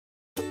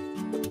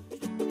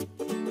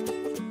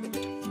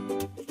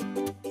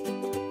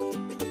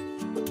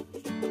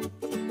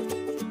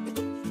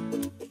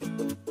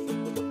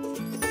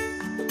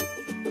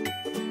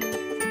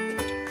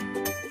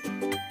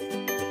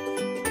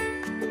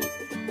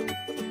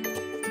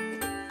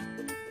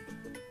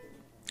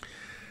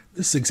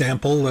This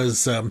example is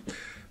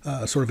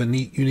sort of a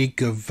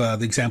unique of the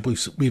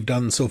examples we've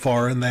done so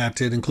far, in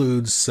that it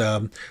includes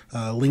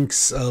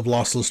links of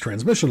lossless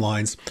transmission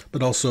lines,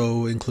 but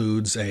also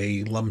includes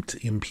a lumped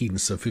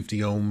impedance of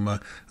 50 ohm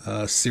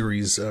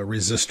series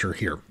resistor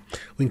here.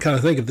 We can kind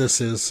of think of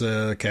this as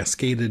a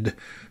cascaded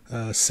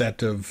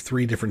set of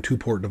three different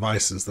two-port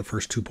devices. The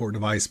first two-port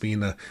device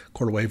being a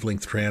quarter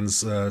wavelength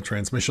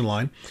transmission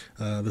line,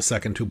 the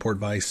second two-port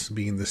device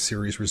being the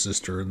series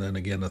resistor, and then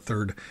again a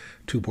third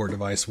two-port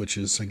device, which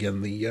is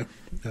again the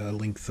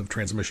length of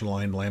transmission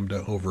line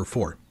lambda over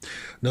 4.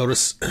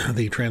 Notice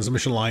the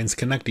transmission lines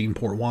connecting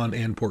port 1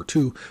 and port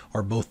 2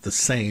 are both the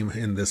same,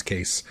 in this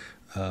case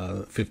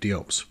 50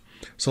 ohms.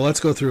 So let's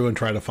go through and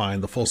try to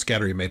find the full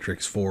scattering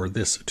matrix for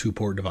this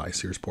two-port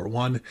device. Here's port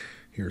 1,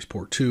 here's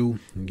port 2.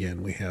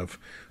 Again, we have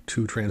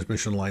two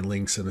transmission line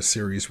links and a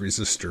series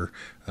resistor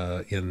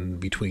in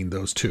between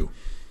those two.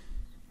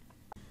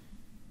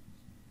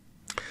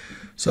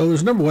 So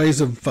there's a number of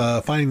ways of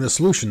finding the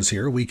solutions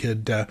here. We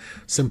could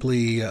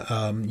simply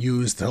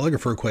use the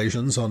telegrapher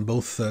equations on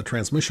both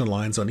transmission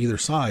lines on either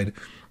side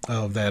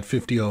of that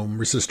 50 ohm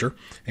resistor,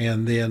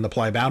 and then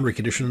apply boundary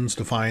conditions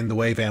to find the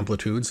wave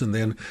amplitudes, and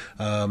then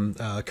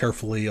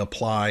carefully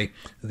apply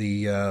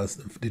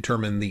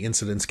determine the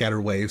incident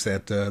scattered waves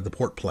at the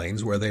port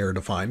planes where they are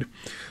defined.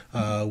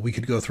 We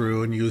could go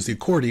through and use the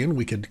accordion.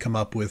 We could come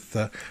up with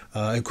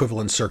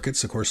equivalent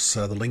circuits. Of course,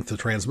 the length of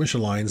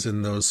transmission lines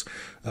in those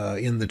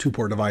in the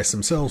two-port device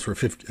themselves were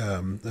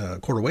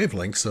quarter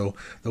wavelengths, so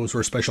those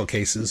were special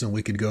cases, and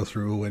we could go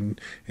through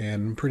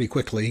and pretty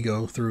quickly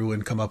go through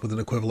and come up with an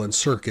equivalent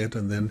circuit,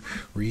 and then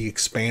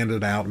re-expand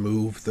it out,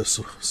 move the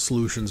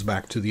solutions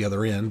back to the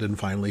other end, and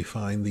finally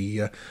find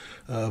the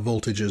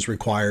voltages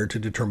required to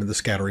determine the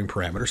scattering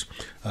parameters.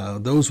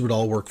 Those would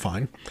all work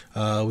fine.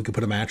 We could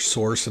put a matched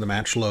source and a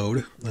matched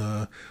load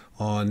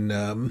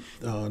on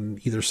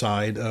either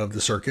side of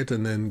the circuit,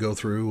 and then go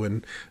through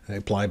and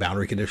apply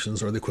boundary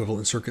conditions or the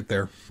equivalent circuit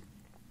there.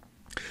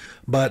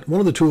 But one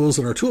of the tools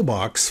in our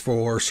toolbox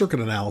for circuit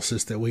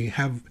analysis that we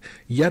have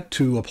yet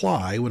to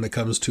apply when it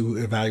comes to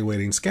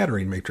evaluating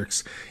scattering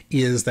matrix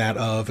is that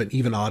of an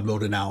even-odd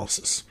mode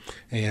analysis.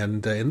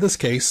 And in this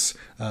case,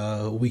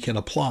 we can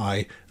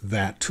apply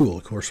that tool.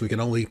 Of course, we can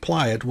only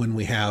apply it when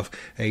we have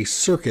a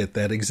circuit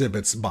that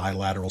exhibits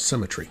bilateral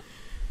symmetry.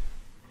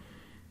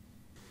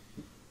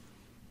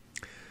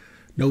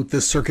 Note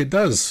this circuit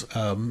does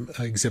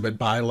exhibit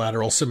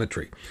bilateral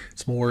symmetry.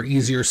 It's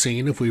easier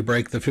seen if we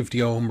break the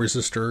 50 ohm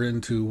resistor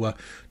into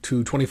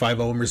two 25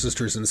 ohm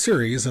resistors in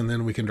series, and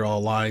then we can draw a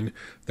line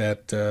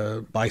that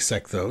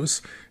bisect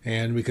those,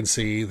 and we can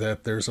see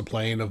that there's a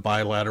plane of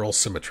bilateral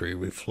symmetry.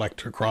 We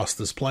reflect across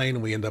this plane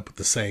and we end up with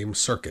the same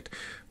circuit.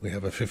 We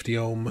have a 50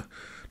 ohm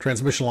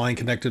transmission line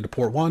connected to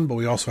port 1, but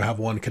we also have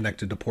one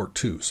connected to port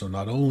 2. So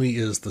not only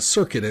is the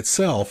circuit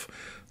itself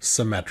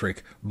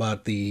symmetric,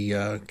 but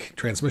the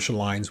transmission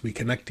lines we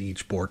connect to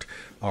each port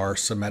are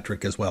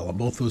symmetric as well. And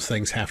both those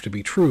things have to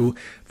be true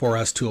for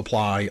us to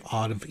apply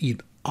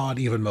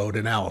odd-even mode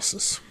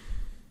analysis.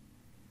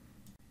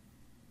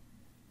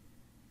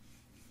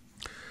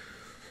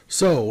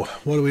 So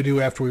what do we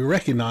do after we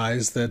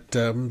recognize that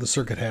the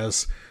circuit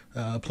has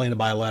a plane of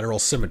bilateral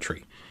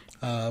symmetry?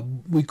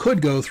 We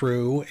could go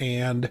through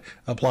and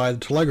apply the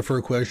telegrapher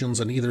equations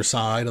on either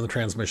side of the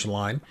transmission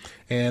line,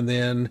 and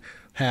then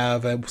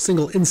have a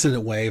single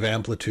incident wave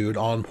amplitude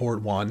on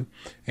port 1,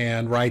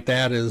 and write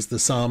that as the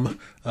sum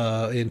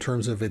in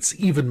terms of its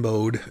even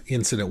mode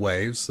incident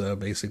waves,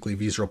 basically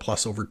V0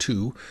 plus over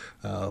 2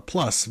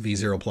 plus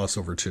V0 plus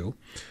over 2.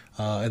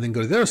 And then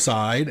go to the other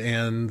side,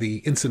 and the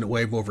incident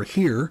wave over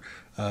here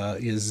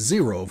is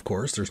 0, of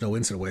course. There's no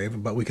incident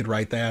wave, but we could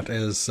write that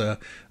as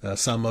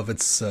sum of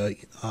its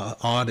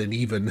odd and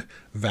even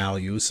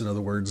values. In other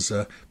words,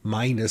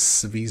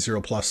 minus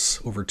V0 plus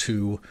over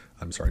 2.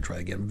 I'm sorry, try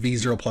again.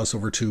 V0 plus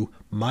over 2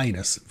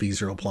 minus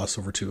V0 plus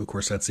over 2. Of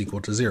course, that's equal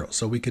to 0.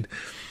 So we could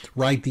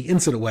write the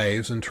incident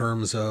waves in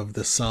terms of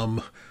the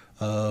sum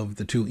of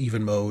the two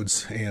even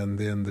modes, and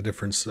then the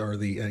difference, or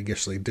the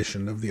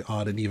addition of the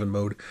odd and even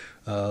mode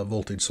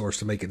voltage source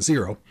to make it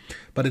 0.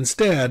 But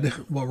instead,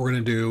 what we're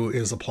going to do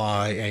is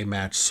apply a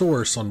matched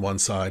source on one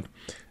side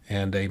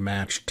and a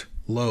matched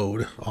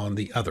load on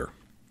the other.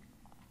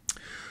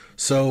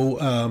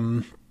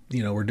 So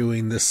we're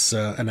doing this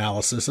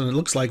analysis, and it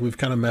looks like we've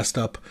kind of messed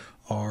up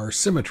our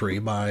symmetry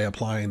by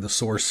applying the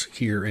source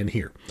here and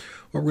here.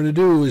 What we're going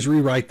to do is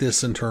rewrite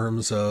this in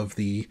terms of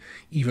the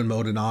even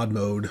mode and odd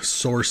mode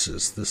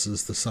sources. This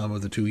is the sum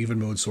of the two even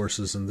mode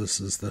sources, and this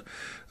is the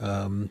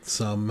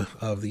sum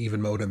of the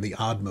even mode and the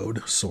odd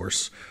mode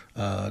source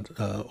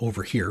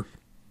over here.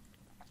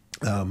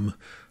 I'm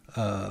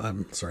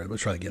sorry,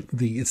 let's try again.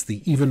 It's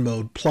the even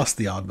mode plus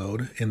the odd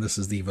mode, and this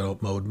is the even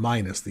mode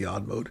minus the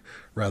odd mode,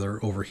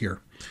 rather, over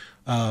here.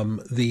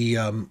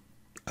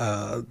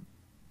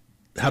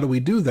 How do we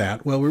do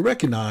that? Well, we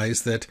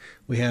recognize that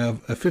we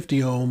have a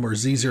 50 ohm or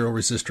Z0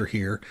 resistor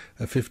here,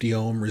 a 50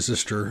 ohm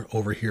resistor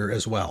over here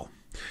as well.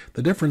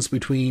 The difference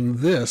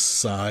between this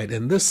side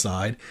and this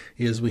side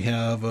is we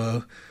have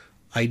a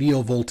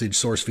ideal voltage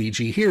source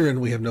VG here,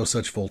 and we have no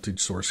such voltage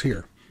source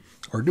here.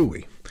 Or do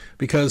we?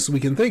 Because we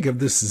can think of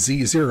this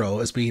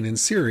Z0 as being in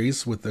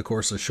series with, of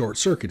course, a short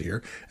circuit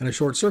here, and a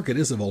short circuit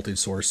is a voltage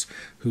source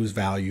whose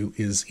value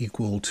is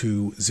equal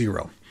to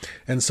 0.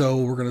 And so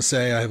we're going to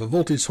say I have a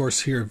voltage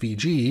source here,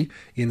 VG,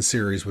 in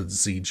series with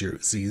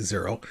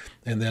Z0,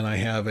 and then I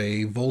have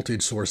a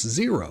voltage source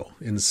 0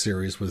 in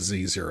series with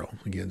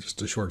Z0. Again,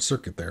 just a short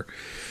circuit there.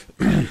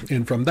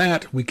 And from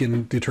that, we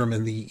can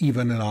determine the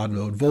even and odd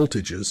mode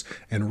voltages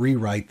and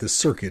rewrite the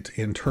circuit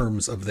in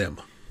terms of them.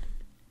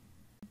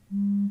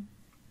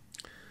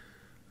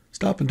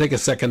 Stop and take a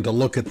second to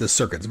look at this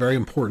circuit. It's very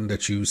important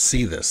that you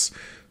see this.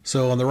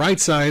 So on the right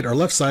side, or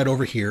left side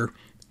over here,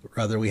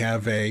 rather, we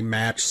have a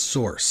matched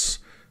source.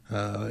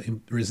 Source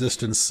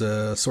resistance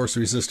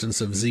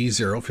of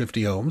Z0,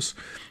 50 ohms.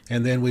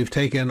 And then we've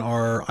taken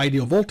our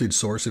ideal voltage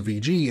source of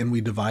VG and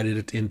we divided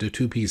it into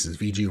two pieces,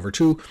 VG over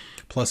 2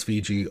 plus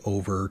VG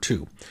over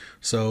 2.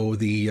 So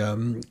the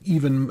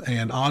even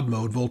and odd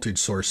mode voltage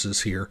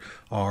sources here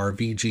are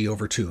VG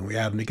over 2. And we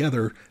add them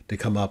together to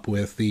come up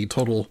with the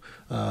total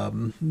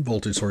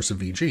voltage source of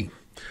VG.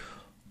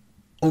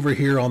 Over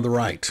here on the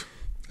right,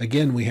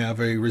 again, we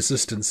have a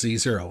resistance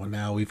Z0, and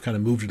now we've kind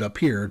of moved it up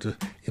here to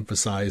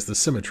emphasize the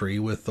symmetry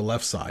with the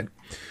left side.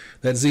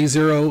 That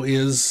Z0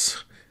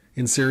 is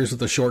in series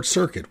with a short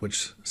circuit,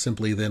 which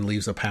simply then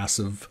leaves a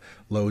passive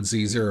load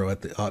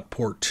Z0 at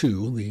port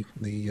 2,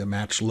 the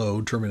matched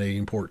load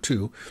terminating port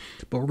 2.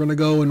 But we're going to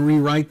go and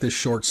rewrite this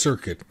short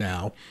circuit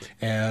now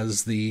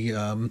as the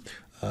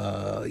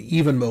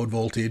even mode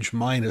voltage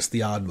minus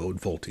the odd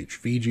mode voltage,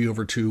 VG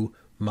over 2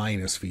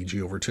 minus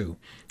VG over 2.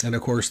 And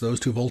of course, those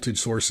two voltage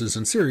sources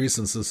in series,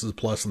 since this is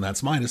plus and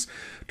that's minus,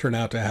 turn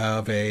out to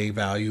have a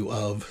value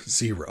of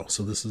 0.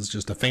 So this is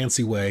just a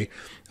fancy way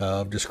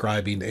of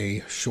describing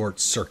a short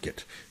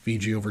circuit,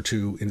 VG over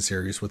 2 in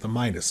series with a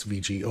minus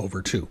VG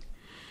over 2.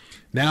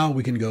 Now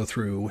we can go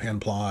through and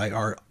apply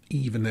our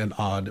even and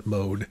odd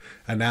mode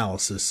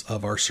analysis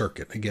of our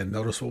circuit. Again,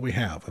 notice what we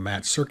have: a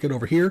matched circuit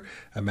over here,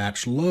 a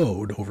matched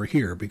load over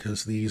here,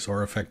 because these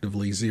are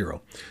effectively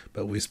 0.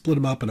 But we split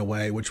them up in a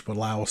way which would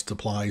allow us to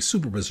apply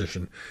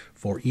superposition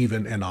for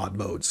even and odd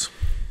modes.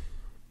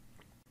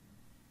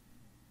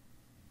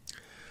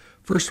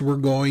 First, we're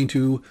going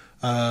to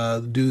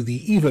do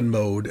the even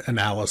mode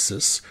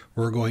analysis.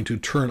 We're going to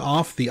turn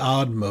off the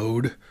odd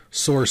mode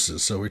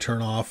sources. So we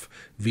turn off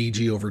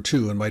VG over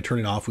 2, and by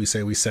turning off, we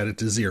say we set it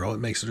to 0. It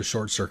makes it a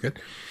short circuit.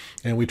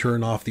 And we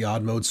turn off the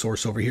odd mode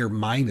source over here,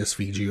 minus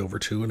VG over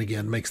 2, and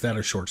again, makes that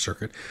a short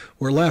circuit.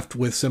 We're left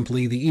with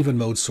simply the even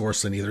mode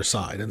source on either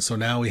side. And so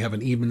now we have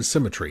an even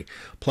symmetry.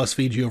 Plus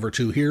VG over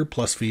 2 here,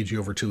 plus VG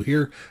over 2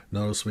 here.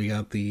 Notice we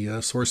got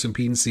the source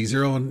impedance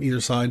C0 on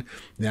either side.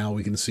 Now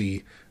we can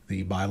see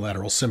the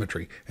bilateral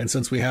symmetry. And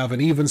since we have an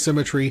even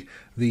symmetry,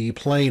 the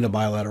plane of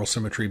bilateral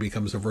symmetry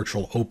becomes a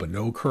virtual open.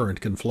 No current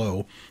can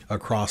flow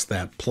across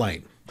that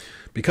plane.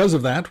 Because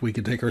of that, we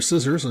can take our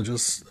scissors and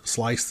just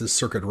slice this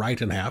circuit right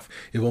in half.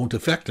 It won't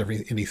affect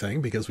anything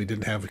because we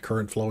didn't have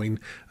current flowing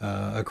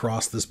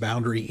across this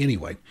boundary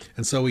anyway.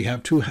 And so we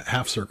have two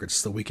half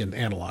circuits that we can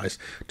analyze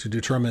to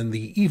determine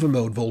the even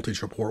mode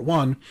voltage of port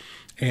 1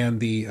 and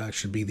the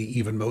should be the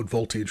even mode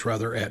voltage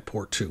rather at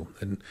port 2.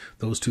 And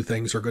those two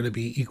things are going to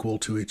be equal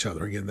to each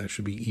other. Again, that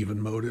should be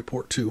even mode at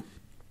port 2.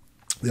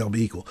 They'll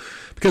be equal.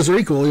 Because they're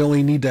equal, you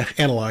only need to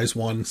analyze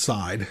one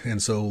side.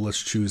 And so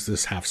let's choose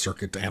this half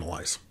circuit to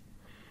analyze.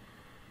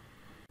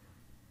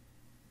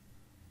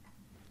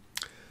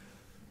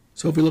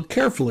 So if we look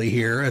carefully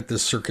here at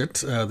this circuit,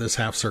 this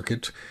half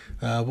circuit,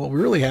 what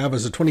we really have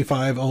is a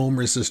 25 ohm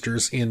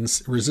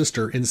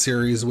resistor in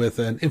series with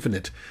an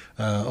infinite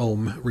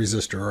ohm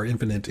resistor or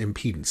infinite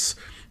impedance.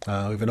 We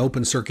have an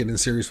open circuit in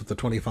series with the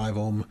 25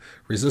 ohm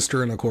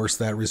resistor, and of course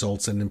that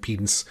results in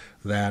impedance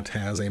that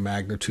has a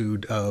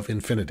magnitude of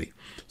infinity.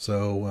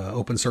 So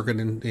open circuit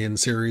in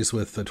series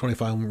with the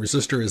 25 ohm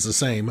resistor is the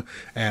same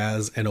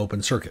as an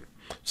open circuit.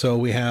 So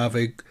we have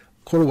a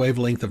quarter wave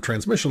length of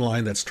transmission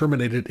line that's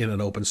terminated in an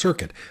open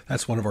circuit.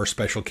 That's one of our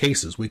special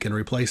cases. We can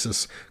replace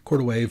this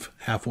quarter wave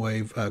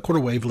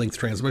length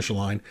transmission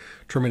line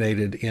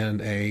terminated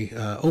in a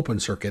open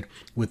circuit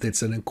with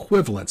an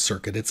equivalent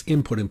circuit, its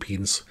input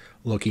impedance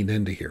looking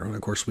into here. And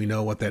of course we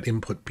know what that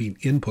input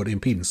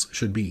impedance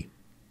should be.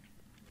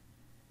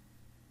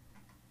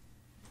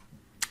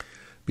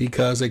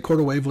 Because a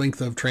quarter wave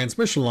length of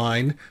transmission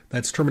line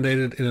that's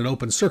terminated in an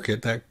open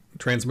circuit, that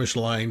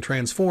transmission line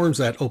transforms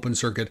that open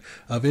circuit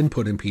of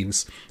input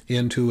impedance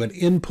into an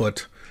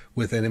input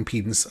with an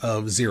impedance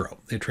of 0.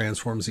 It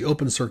transforms the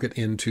open circuit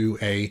into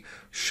a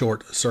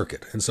short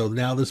circuit. And so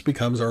now this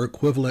becomes our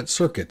equivalent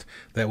circuit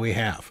that we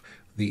have.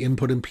 The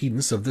input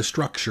impedance of this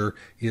structure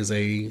is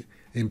a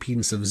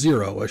impedance of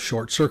 0, a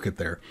short circuit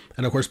there.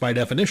 And of course, by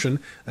definition,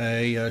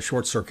 a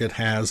short circuit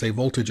has a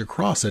voltage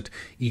across it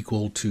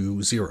equal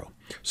to 0.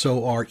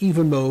 So our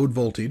even mode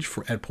voltage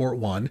at port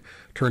 1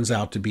 turns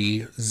out to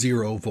be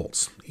 0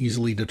 volts,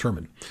 easily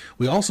determined.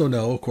 We also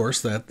know, of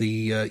course, that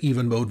the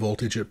even mode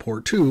voltage at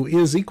port 2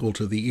 is equal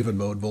to the even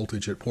mode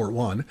voltage at port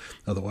 1,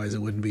 otherwise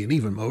it wouldn't be an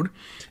even mode,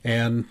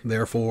 and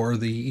therefore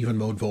the even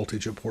mode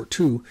voltage at port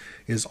 2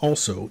 is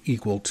also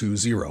equal to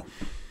 0.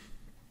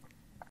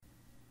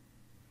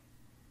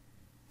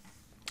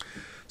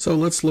 So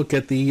let's look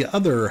at the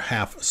other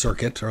half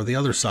circuit, or the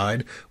other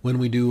side, when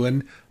we do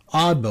an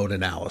odd mode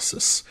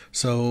analysis.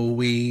 So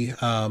we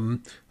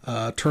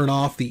turn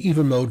off the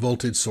even mode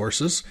voltage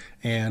sources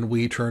and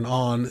we turn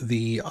on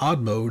the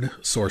odd mode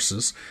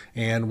sources,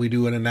 and we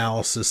do an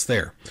analysis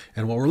there.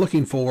 And what we're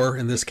looking for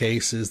in this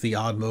case is the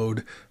odd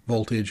mode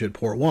voltage at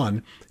port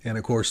 1, and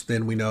of course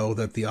then we know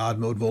that the odd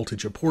mode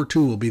voltage at port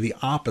 2 will be the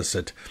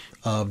opposite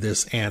of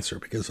this answer,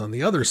 because on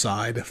the other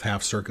side of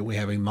half circuit we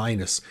have a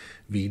minus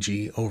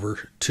VG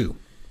over 2.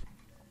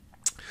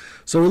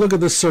 So we look at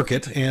this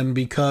circuit, and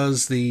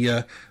because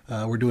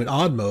we're doing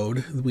odd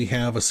mode, we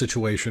have a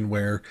situation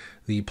where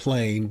the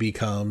plane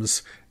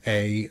becomes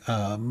a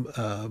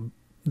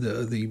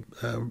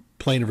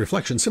plane of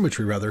reflection,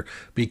 symmetry rather,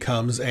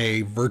 becomes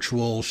a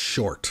virtual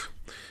short.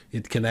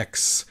 It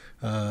connects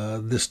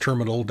this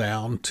terminal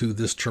down to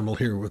this terminal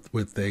here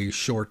with a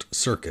short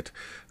circuit.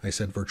 I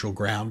said virtual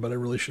ground, but I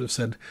really should have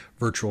said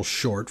virtual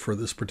short for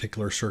this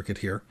particular circuit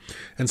here.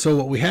 And so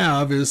what we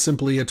have is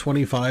simply a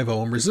 25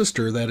 ohm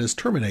resistor that is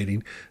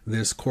terminating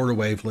this quarter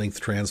wavelength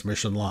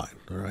transmission line.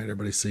 All right,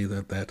 everybody see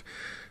that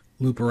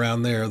loop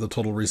around there, the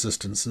total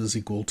resistance is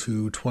equal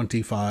to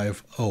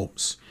 25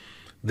 ohms.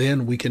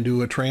 Then we can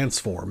do a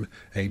transform,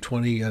 a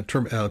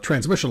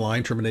transmission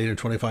line terminating a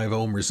 25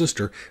 ohm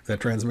resistor. If that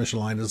transmission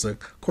line is a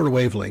quarter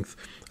wavelength,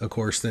 of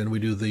course, then we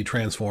do the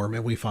transform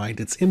and we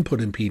find its input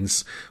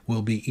impedance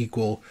will be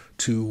equal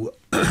to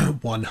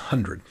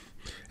 100.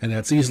 And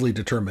that's easily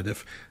determined.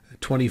 If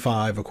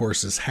 25, of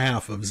course, is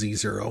half of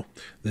Z0,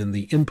 then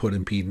the input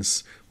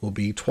impedance will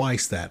be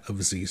twice that of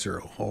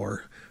Z0,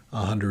 or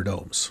 100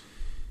 ohms.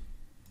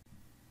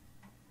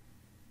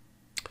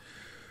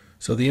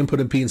 So the input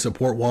impedance of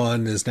port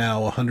 1 is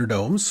now 100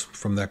 ohms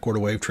from that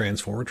quarter wave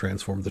transformer,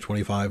 transformed the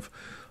 25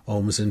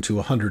 ohms into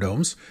 100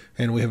 ohms.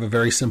 And we have a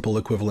very simple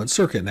equivalent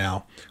circuit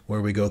now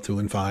where we go through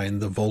and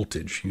find the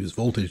voltage, use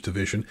voltage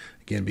division.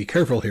 Again, be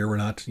careful here, we're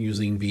not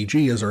using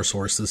VG as our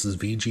source. This is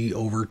VG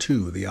over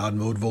 2, the odd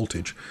mode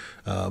voltage.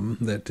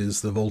 That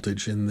is the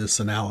voltage in this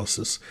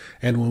analysis.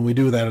 And when we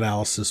do that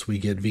analysis, we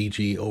get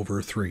VG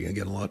over 3.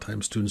 Again, a lot of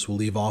times students will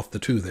leave off the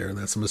 2 there, and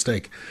that's a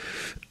mistake.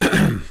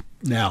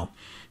 Now,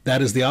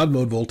 that is the odd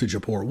mode voltage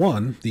at port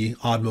 1. The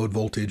odd mode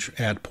voltage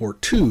at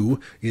port 2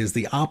 is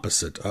the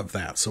opposite of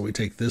that. So we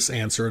take this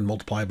answer and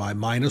multiply by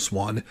minus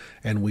 1,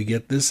 and we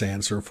get this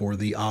answer for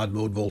the odd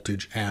mode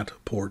voltage at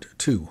port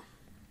 2.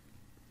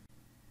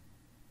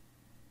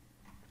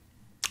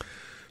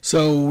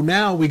 So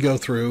now we go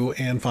through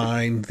and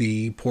find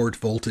the port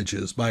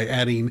voltages by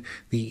adding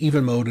the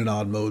even mode and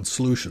odd mode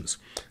solutions.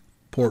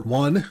 Port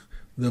 1,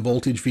 the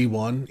voltage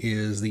V1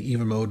 is the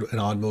even mode and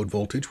odd mode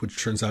voltage, which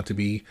turns out to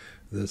be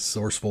the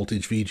source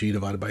voltage VG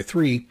divided by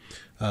 3.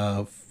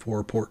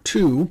 For port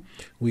 2,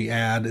 we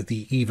add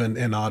the even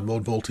and odd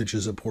mode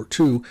voltages at port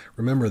 2.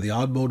 Remember, the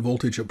odd mode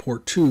voltage at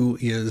port 2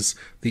 is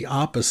the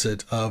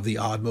opposite of the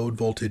odd mode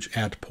voltage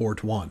at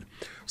port 1.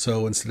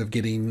 So instead of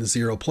getting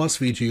 0 plus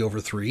VG over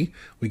 3,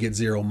 we get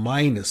 0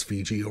 minus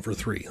VG over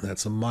 3.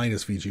 That's a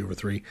minus VG over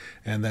 3,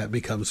 and that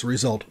becomes the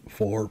result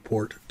for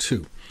port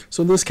 2.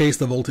 So in this case,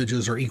 the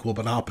voltages are equal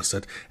but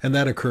opposite, and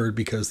that occurred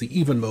because the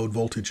even mode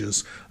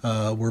voltages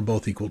were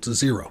both equal to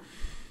 0.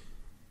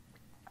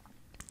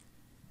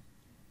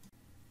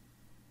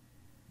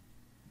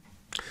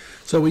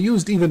 So we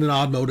used even and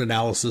odd mode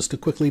analysis to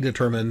quickly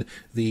determine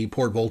the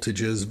port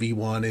voltages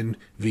V1 and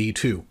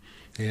V2.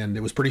 And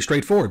it was pretty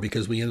straightforward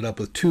because we ended up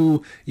with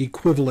two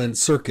equivalent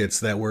circuits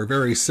that were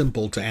very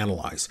simple to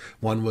analyze.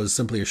 One was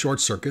simply a short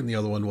circuit and the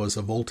other one was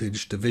a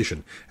voltage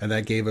division. And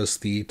that gave us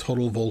the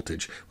total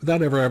voltage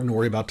without ever having to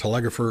worry about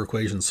telegrapher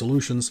equation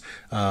solutions,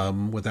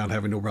 without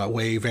having to worry about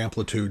wave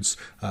amplitudes.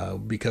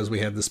 Because we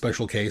had the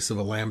special case of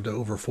a lambda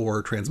over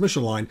 4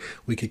 transmission line,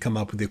 we could come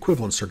up with the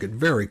equivalent circuit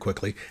very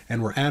quickly.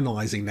 And we're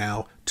analyzing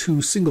now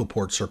two single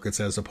port circuits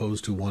as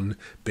opposed to one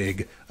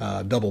big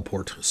double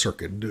port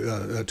circuit,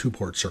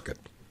 two-port circuit.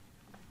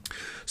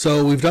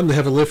 So we've done the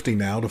heavy lifting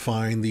now to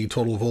find the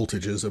total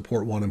voltages at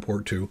port 1 and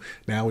port 2.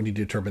 Now we need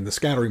to determine the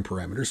scattering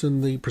parameters,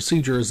 and the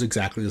procedure is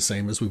exactly the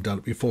same as we've done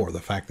it before.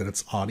 The fact that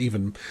it's odd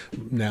even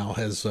now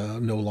has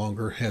no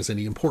longer has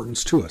any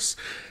importance to us.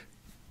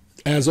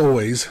 As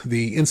always,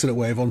 the incident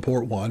wave on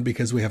port 1,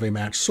 because we have a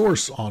matched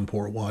source on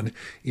port 1,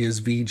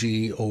 is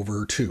VG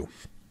over 2.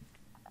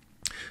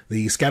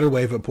 The scattered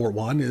wave at port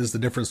 1 is the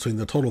difference between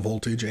the total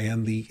voltage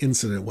and the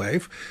incident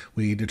wave.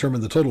 We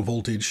determine the total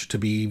voltage to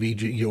be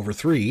VG over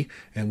 3,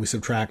 and we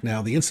subtract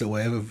now the incident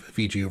wave of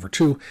VG over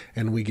 2,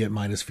 and we get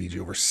minus VG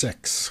over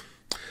 6.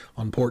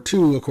 On port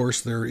 2, of course,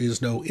 there is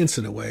no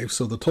incident wave,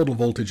 so the total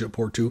voltage at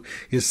port 2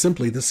 is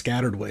simply the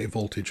scattered wave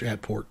voltage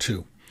at port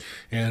 2.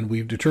 And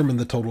we've determined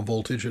the total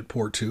voltage at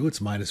port 2.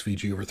 It's minus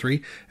VG over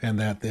 3, and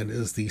that then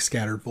is the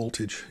scattered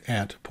voltage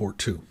at port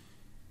 2.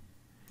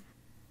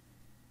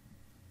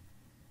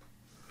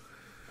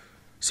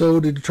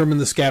 So to determine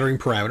the scattering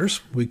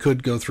parameters, we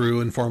could go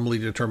through and formally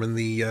determine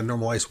the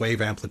normalized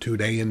wave amplitude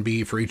A and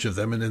B for each of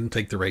them and then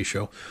take the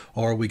ratio.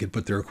 Or we could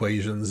put their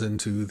equations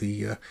into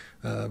the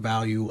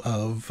value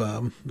of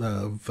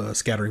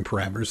scattering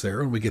parameters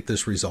there, and we get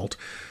this result.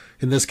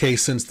 In this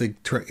case, since the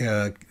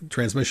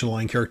transmission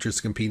line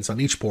characteristic impedance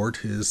on each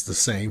port is the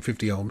same,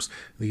 50 ohms,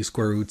 these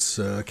square roots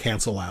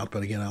cancel out.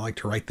 But again, I like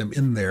to write them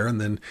in there,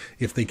 and then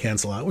if they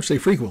cancel out, which they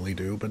frequently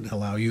do, but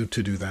allow you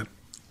to do that,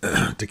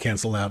 to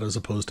cancel out as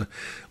opposed to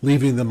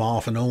leaving them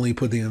off and only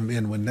putting them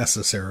in when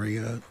necessary.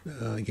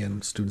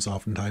 Again, students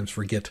oftentimes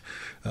forget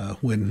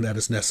when that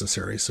is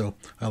necessary. So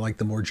I like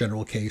the more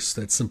general case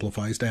that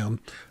simplifies down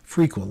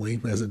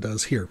frequently, as it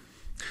does here.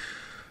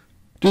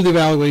 Do the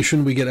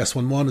evaluation, we get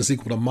S11 is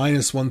equal to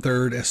minus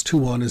 1/3,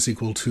 S21 is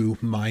equal to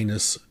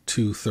minus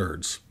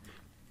 2/3.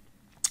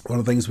 One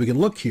of the things we can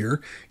look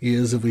here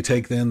is if we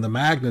take then the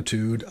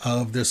magnitude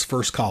of this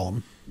first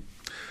column,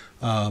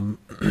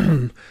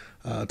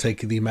 take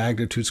the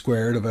magnitude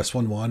squared of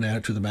S11, add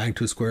it to the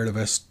magnitude squared of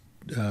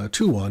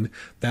S21,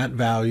 that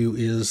value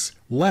is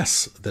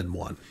less than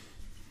 1.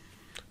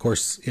 Of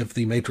course, if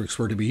the matrix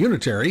were to be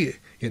unitary,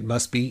 it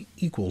must be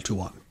equal to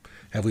 1.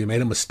 Have we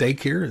made a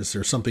mistake here? Is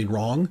there something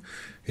wrong?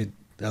 In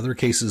other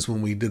cases,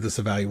 when we did this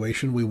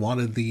evaluation, we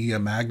wanted the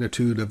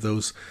magnitude of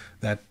those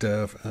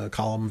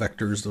column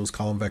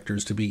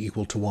vectors to be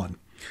equal to 1.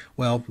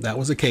 Well, that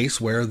was a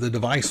case where the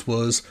device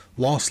was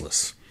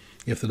lossless.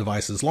 If the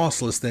device is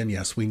lossless, then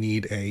yes, we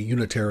need a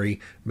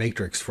unitary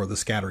matrix for the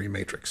scattering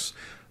matrix.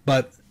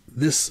 But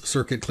this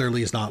circuit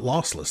clearly is not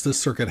lossless. This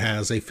circuit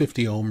has a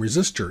 50 ohm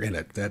resistor in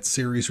it, that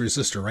series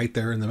resistor right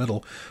there in the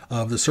middle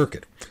of the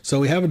circuit. So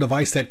we have a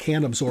device that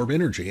can absorb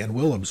energy and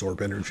will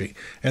absorb energy,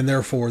 and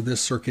therefore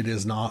this circuit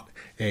is not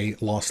a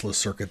lossless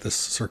circuit. This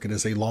circuit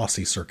is a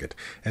lossy circuit.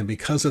 And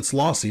because it's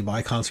lossy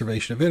by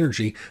conservation of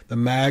energy, the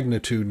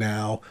magnitude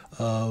now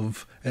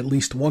of at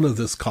least one of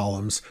these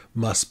columns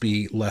must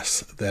be less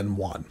than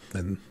 1.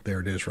 And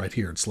there it is right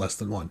here, it's less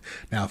than 1.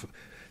 Now, if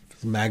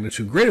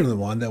magnitude greater than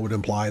 1, that would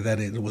imply that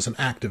it was an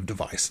active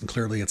device, and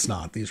clearly it's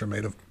not. These are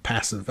made of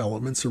passive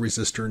elements, a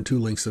resistor and 2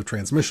 links of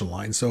transmission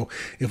line. So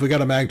if we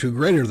got a magnitude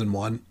greater than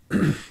 1,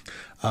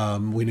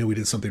 we knew we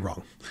did something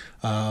wrong.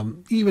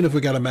 Even if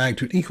we got a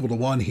magnitude equal to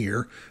 1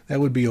 here,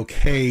 that would be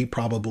okay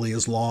probably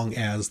as long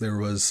as there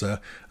was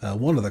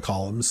one of the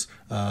columns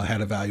had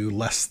a value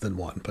less than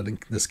 1. But in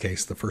this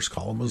case, the first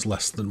column was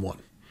less than 1.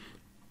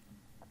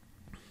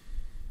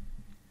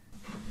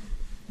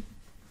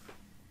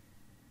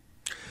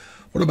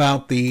 What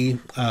about the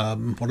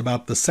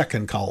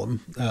second column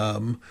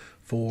of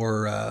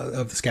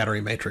the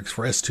scattering matrix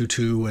for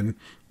S22 and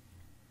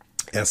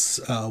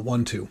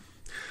S12?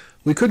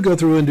 We could go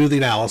through and do the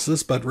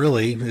analysis, but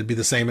really it'd be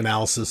the same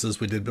analysis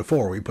as we did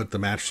before. We put the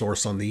match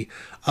source on the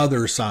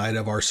other side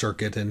of our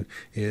circuit, and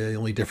the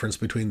only difference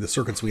between the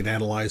circuits we'd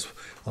analyze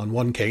on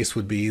one case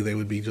would be they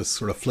would be just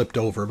sort of flipped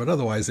over, but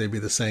otherwise they'd be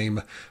the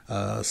same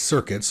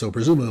circuit, so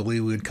presumably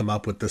we'd come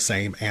up with the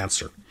same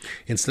answer.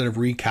 Instead of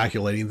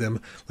recalculating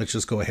them, let's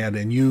just go ahead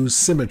and use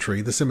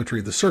symmetry, the symmetry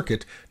of the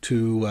circuit,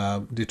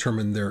 to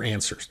determine their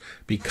answers.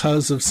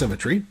 Because of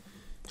symmetry,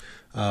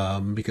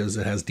 because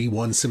it has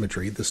D1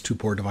 symmetry, this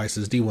two-port device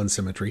is D1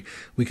 symmetry,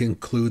 we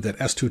conclude that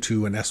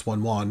S22 and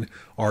S11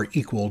 are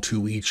equal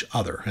to each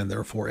other, and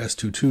therefore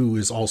S22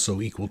 is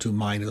also equal to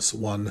minus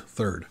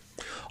 1/3.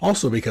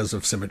 Also because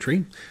of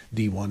symmetry,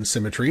 D1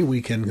 symmetry,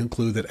 we can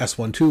conclude that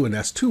S12 and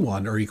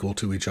S21 are equal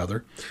to each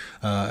other,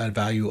 at a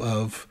value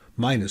of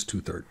minus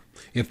 2/3.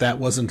 If that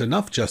wasn't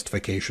enough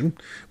justification,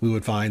 we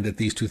would find that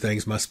these two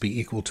things must be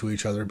equal to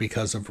each other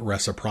because of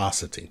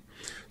reciprocity.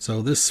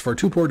 So this, for a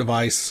two-port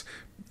device,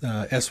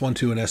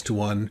 S12 and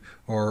S21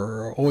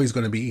 are always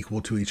going to be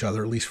equal to each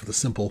other, at least for the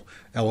simple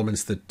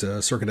elements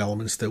that circuit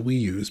elements that we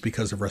use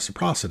because of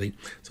reciprocity.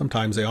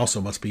 Sometimes they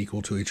also must be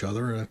equal to each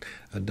other,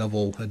 a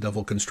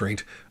double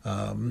constraint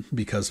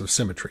because of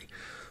symmetry.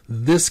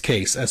 This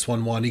case,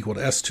 S11 equal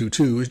to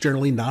S22, is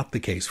generally not the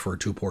case for a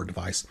two-port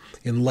device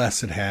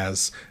unless it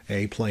has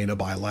a plane of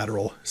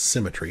bilateral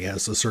symmetry,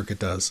 as the circuit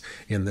does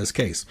in this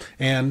case.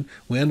 And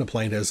when a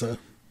plane has a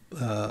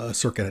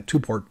circuit, a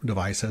two-port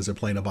device has a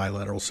plane of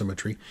bilateral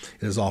symmetry,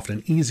 it is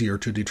often easier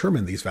to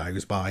determine these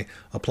values by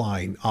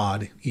applying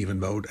odd even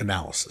mode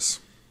analysis.